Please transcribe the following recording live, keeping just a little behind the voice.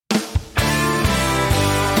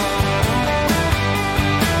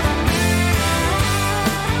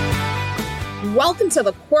Welcome to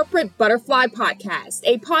the Corporate Butterfly Podcast,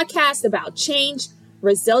 a podcast about change,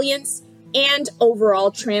 resilience, and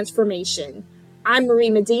overall transformation. I'm Marie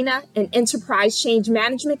Medina, an enterprise change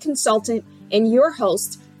management consultant and your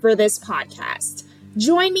host for this podcast.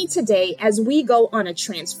 Join me today as we go on a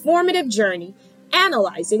transformative journey,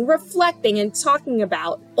 analyzing, reflecting, and talking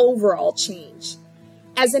about overall change.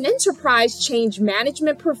 As an enterprise change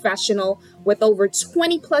management professional with over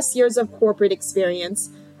 20 plus years of corporate experience,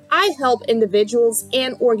 I help individuals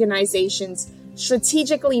and organizations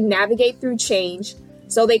strategically navigate through change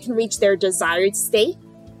so they can reach their desired state,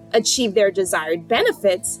 achieve their desired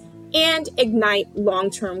benefits, and ignite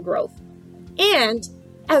long-term growth. And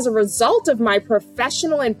as a result of my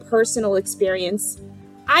professional and personal experience,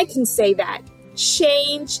 I can say that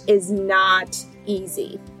change is not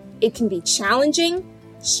easy. It can be challenging,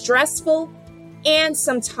 stressful, and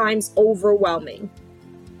sometimes overwhelming.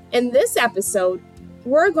 In this episode,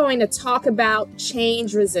 we're going to talk about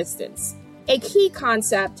change resistance, a key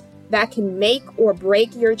concept that can make or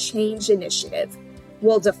break your change initiative.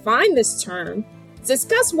 We'll define this term,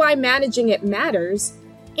 discuss why managing it matters,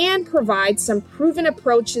 and provide some proven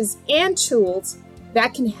approaches and tools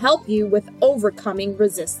that can help you with overcoming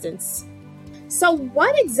resistance. So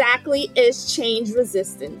what exactly is change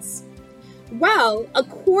resistance? Well,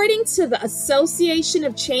 according to the Association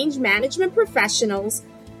of Change Management Professionals,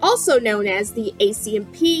 also known as the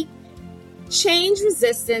ACMP, change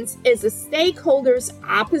resistance is a stakeholder's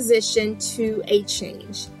opposition to a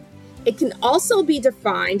change. It can also be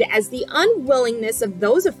defined as the unwillingness of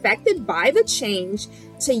those affected by the change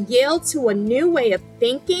to yield to a new way of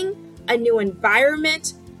thinking, a new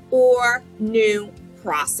environment, or new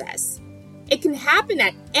process. It can happen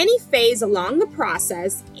at any phase along the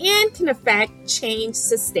process and can affect change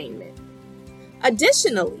sustainment.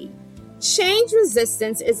 Additionally, change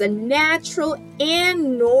resistance is a natural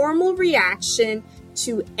and normal reaction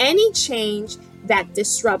to any change that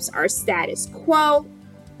disrupts our status quo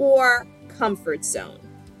or comfort zone.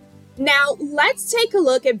 Now, let's take a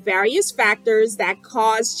look at various factors that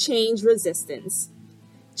cause change resistance.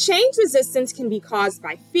 Change resistance can be caused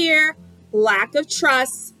by fear, lack of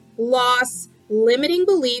trust, loss, limiting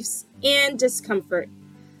beliefs, and discomfort.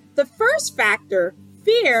 The first factor,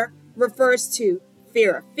 fear, refers to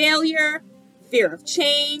fear of failure, fear of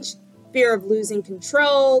change, fear of losing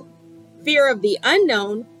control, fear of the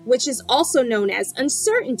unknown, which is also known as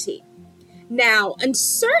uncertainty. Now,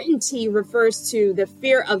 uncertainty refers to the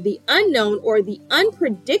fear of the unknown or the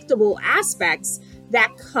unpredictable aspects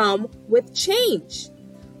that come with change.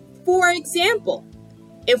 For example,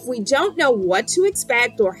 if we don't know what to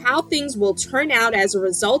expect or how things will turn out as a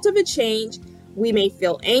result of a change, we may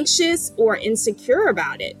feel anxious or insecure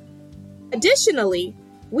about it. Additionally,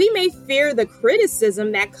 we may fear the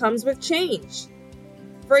criticism that comes with change.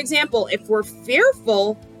 For example, if we're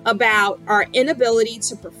fearful about our inability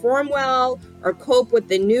to perform well or cope with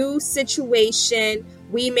the new situation,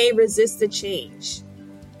 we may resist the change.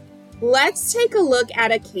 Let's take a look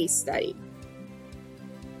at a case study.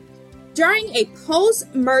 During a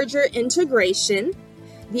post-merger integration,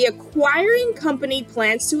 the acquiring company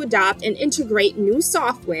plans to adopt and integrate new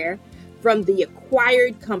software from the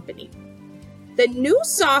acquired company. The new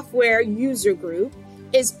software user group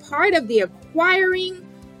is part of the acquiring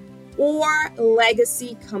or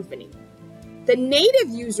legacy company. The native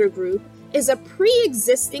user group is a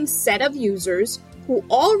pre-existing set of users who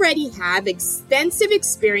already have extensive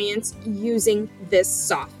experience using this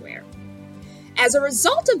software. As a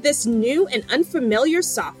result of this new and unfamiliar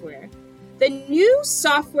software, the new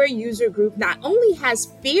software user group not only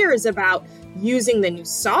has fears about using the new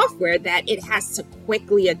software that it has to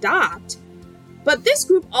quickly adopt, but this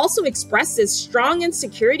group also expresses strong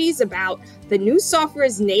insecurities about the new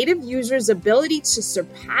software's native users' ability to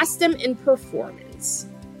surpass them in performance.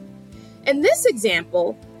 In this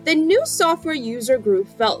example, the new software user group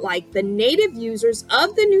felt like the native users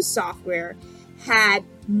of the new software had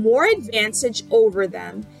more advantage over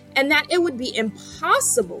them and that it would be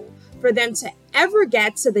impossible for them to ever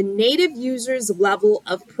get to the native user's level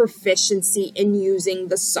of proficiency in using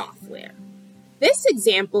the software. This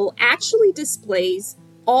example actually displays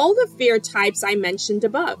all the fear types I mentioned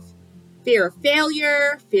above. Fear of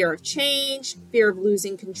failure, fear of change, fear of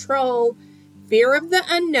losing control, fear of the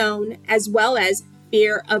unknown, as well as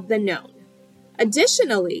fear of the known.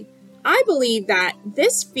 Additionally, I believe that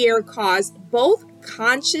this fear caused both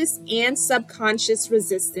conscious and subconscious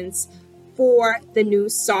resistance for the new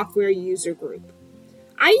software user group.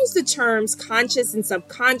 I use the terms conscious and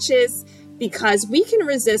subconscious because we can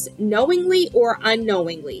resist knowingly or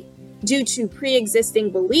unknowingly due to pre-existing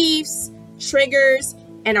beliefs, triggers,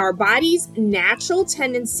 and our body's natural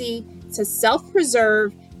tendency to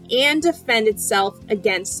self-preserve and defend itself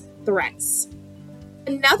against threats.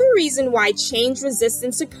 Another reason why change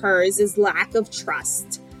resistance occurs is lack of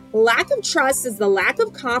trust. Lack of trust is the lack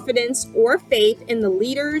of confidence or faith in the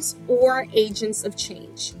leaders or agents of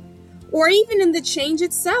change, or even in the change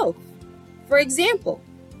itself. For example,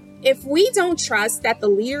 if we don't trust that the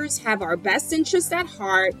leaders have our best interests at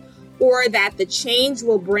heart or that the change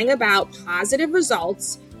will bring about positive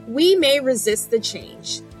results, we may resist the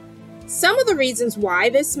change. Some of the reasons why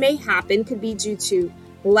this may happen could be due to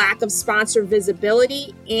lack of sponsor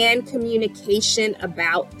visibility and communication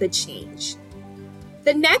about the change.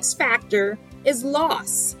 The next factor is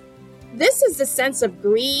loss. This is the sense of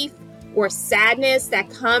grief or sadness that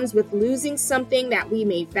comes with losing something that we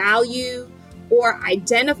may value or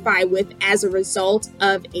identify with as a result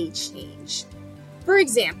of a change. For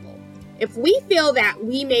example, if we feel that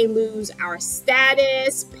we may lose our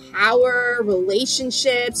status, power,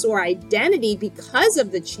 relationships, or identity because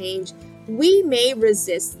of the change, we may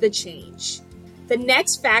resist the change. The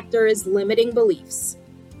next factor is limiting beliefs.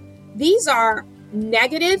 These are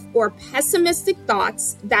negative or pessimistic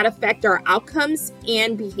thoughts that affect our outcomes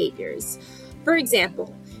and behaviors. For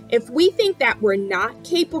example, if we think that we're not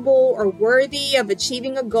capable or worthy of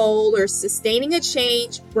achieving a goal or sustaining a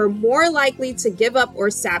change, we're more likely to give up or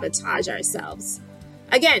sabotage ourselves.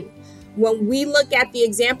 Again, when we look at the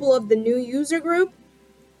example of the new user group,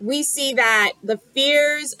 we see that the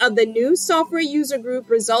fears of the new software user group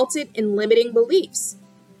resulted in limiting beliefs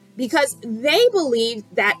because they believed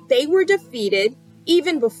that they were defeated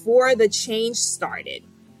even before the change started.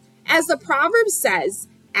 As the proverb says,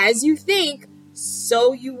 as you think,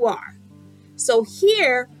 so you are. So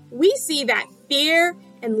here we see that fear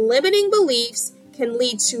and limiting beliefs can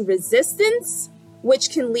lead to resistance,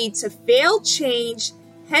 which can lead to failed change,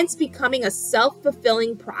 hence becoming a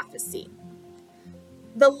self-fulfilling prophecy.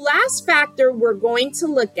 The last factor we're going to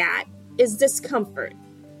look at is discomfort.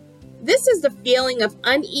 This is the feeling of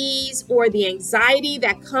unease or the anxiety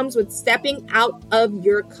that comes with stepping out of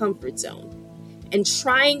your comfort zone and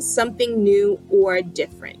trying something new or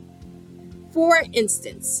different. For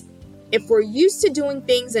instance, if we're used to doing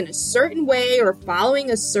things in a certain way or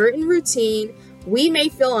following a certain routine, we may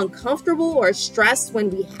feel uncomfortable or stressed when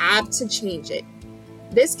we have to change it.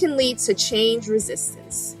 This can lead to change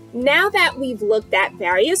resistance. Now that we've looked at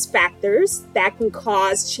various factors that can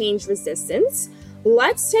cause change resistance,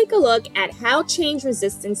 let's take a look at how change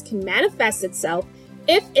resistance can manifest itself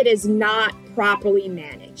if it is not properly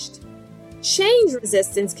managed. Change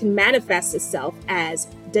resistance can manifest itself as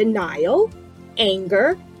denial,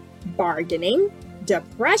 anger, bargaining,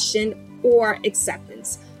 depression, or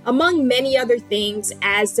acceptance, among many other things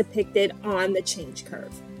as depicted on the change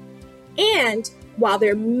curve. And while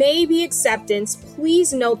there may be acceptance,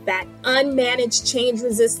 please note that unmanaged change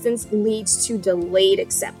resistance leads to delayed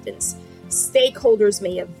acceptance. Stakeholders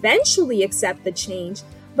may eventually accept the change,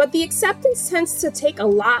 but the acceptance tends to take a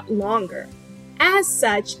lot longer. As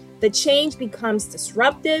such, the change becomes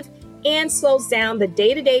disruptive and slows down the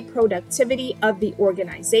day-to-day productivity of the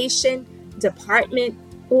organization, department,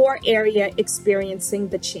 or area experiencing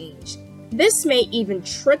the change. This may even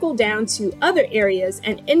trickle down to other areas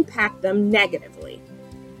and impact them negatively.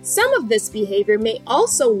 Some of this behavior may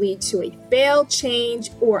also lead to a failed change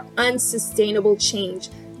or unsustainable change,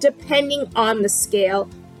 depending on the scale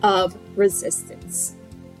of resistance.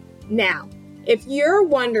 Now, if you're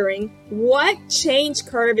wondering what change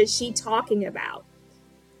curve is she talking about,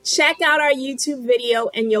 check out our YouTube video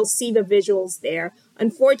and you'll see the visuals there.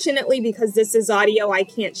 Unfortunately, because this is audio, I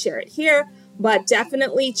can't share it here, but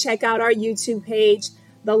definitely check out our YouTube page.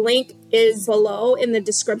 The link is below in the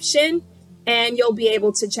description and you'll be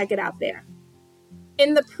able to check it out there.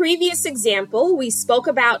 In the previous example, we spoke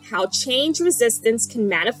about how change resistance can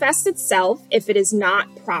manifest itself if it is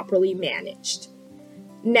not properly managed.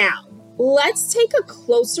 Now, let's take a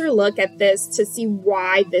closer look at this to see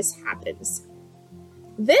why this happens.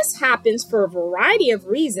 This happens for a variety of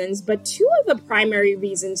reasons, but two of the primary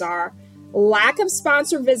reasons are lack of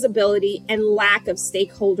sponsor visibility and lack of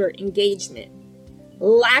stakeholder engagement.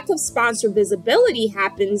 Lack of sponsor visibility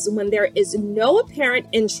happens when there is no apparent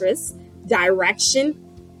interest, direction,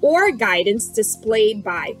 or guidance displayed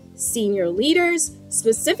by senior leaders,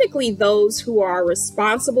 specifically those who are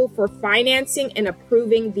responsible for financing and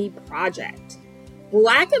approving the project.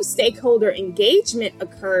 Lack of stakeholder engagement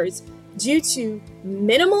occurs due to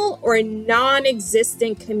minimal or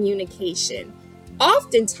non-existent communication.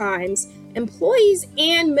 Oftentimes, employees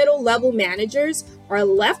and middle-level managers are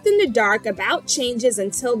left in the dark about changes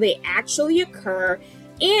until they actually occur,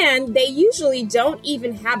 And they usually don't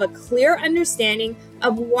even have a clear understanding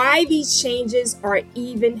of why these changes are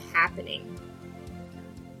even happening.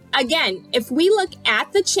 Again, if we look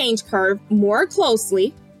at the change curve more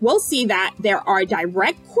closely, we'll see that there are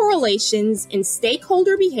direct correlations in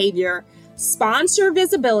stakeholder behavior, sponsor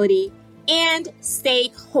visibility, and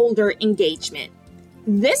stakeholder engagement.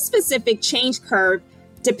 This specific change curve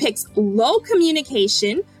depicts low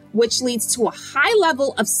communication, which leads to a high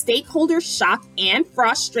level of stakeholder shock and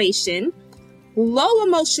frustration, low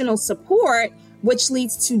emotional support, which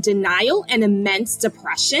leads to denial and immense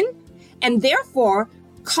depression, and therefore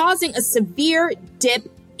causing a severe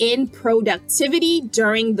dip in productivity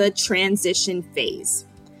during the transition phase.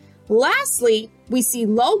 Lastly, we see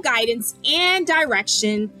low guidance and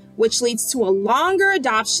direction, which leads to a longer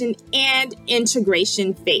adoption and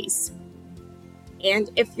integration phase. And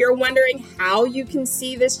if you're wondering how you can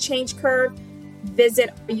see this change curve, visit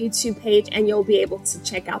our YouTube page and you'll be able to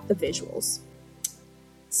check out the visuals.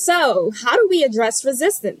 So, how do we address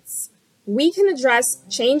resistance? We can address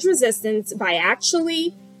change resistance by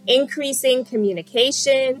actually increasing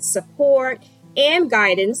communication, support, and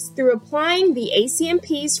guidance through applying the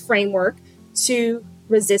ACMP's framework to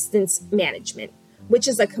resistance management, which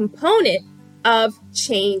is a component of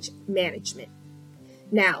change management.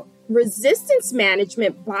 Now, resistance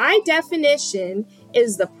management, by definition,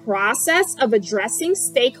 is the process of addressing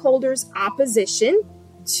stakeholders' opposition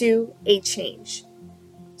to a change.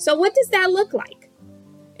 So what does that look like?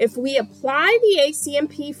 If we apply the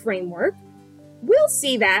ACMP framework, we'll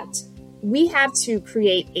see that we have to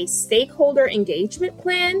create a stakeholder engagement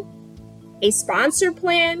plan, a sponsor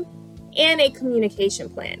plan, and a communication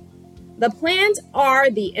plan. The plans are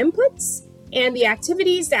the inputs, and the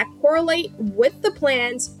activities that correlate with the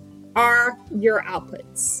plans are your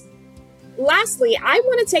outputs. Lastly, I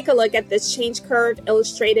want to take a look at this change curve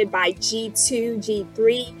illustrated by G2,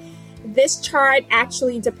 G3. This chart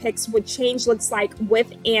actually depicts what change looks like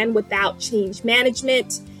with and without change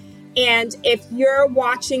management. And if you're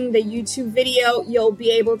watching the YouTube video, you'll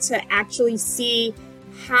be able to actually see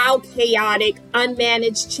how chaotic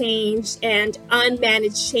unmanaged change and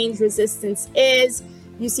unmanaged change resistance is.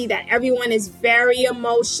 You see that everyone is very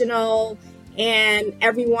emotional and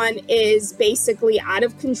everyone is basically out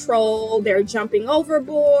of control. They're jumping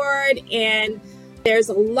overboard and there's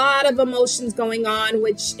a lot of emotions going on,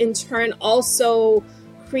 which in turn also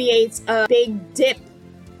creates a big dip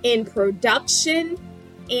in production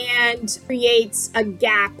and creates a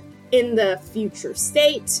gap in the future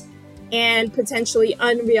state and potentially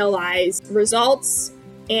unrealized results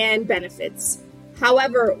and benefits.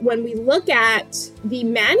 However, when we look at the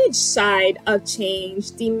managed side of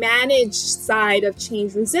change, the managed side of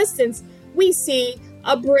change resistance, we see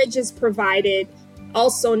a bridge is provided,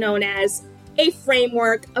 also known as a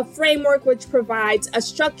framework which provides a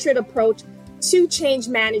structured approach to change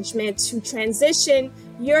management to transition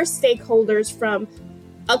your stakeholders from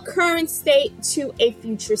a current state to a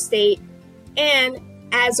future state. And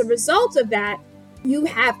as a result of that, you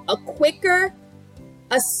have a quicker,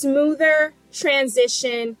 a smoother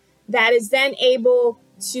transition that is then able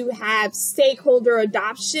to have stakeholder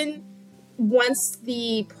adoption. Once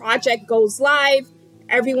the project goes live,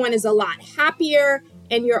 everyone is a lot happier,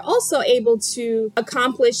 and you're also able to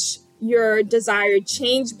accomplish your desired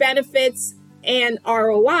change benefits and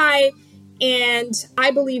ROI. And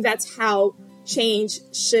I believe that's how change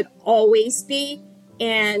should always be.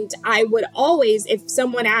 And I would always, if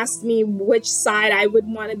someone asked me which side I would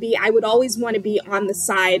want to be, I would always want to be on the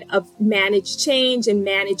side of managed change and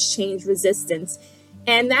managed change resistance.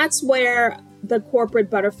 And that's where the corporate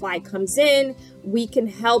butterfly comes in. We can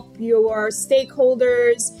help your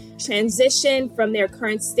stakeholders transition from their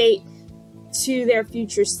current state to their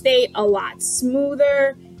future state a lot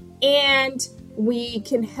smoother. And we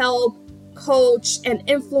can help coach and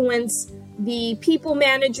influence the people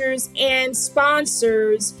managers and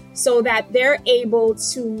sponsors so that they're able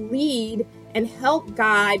to lead and help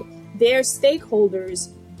guide their stakeholders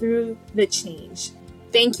through the change.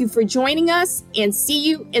 Thank you for joining us and see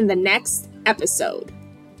you in the next episode.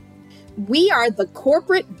 We are the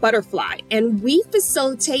Corporate Butterfly, and we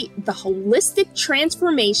facilitate the holistic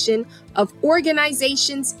transformation of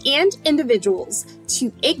organizations and individuals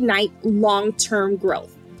to ignite long-term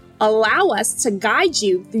growth. Allow us to guide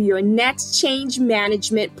you through your next change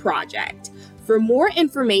management project. For more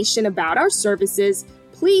information about our services,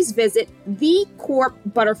 please visit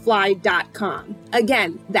thecorpbutterfly.com.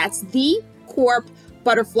 Again, that's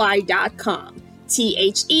thecorpbutterfly.com.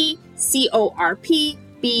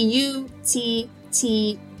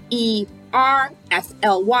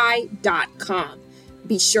 thecorpbutterfly.com.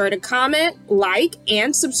 Be sure to comment, like,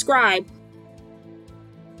 and subscribe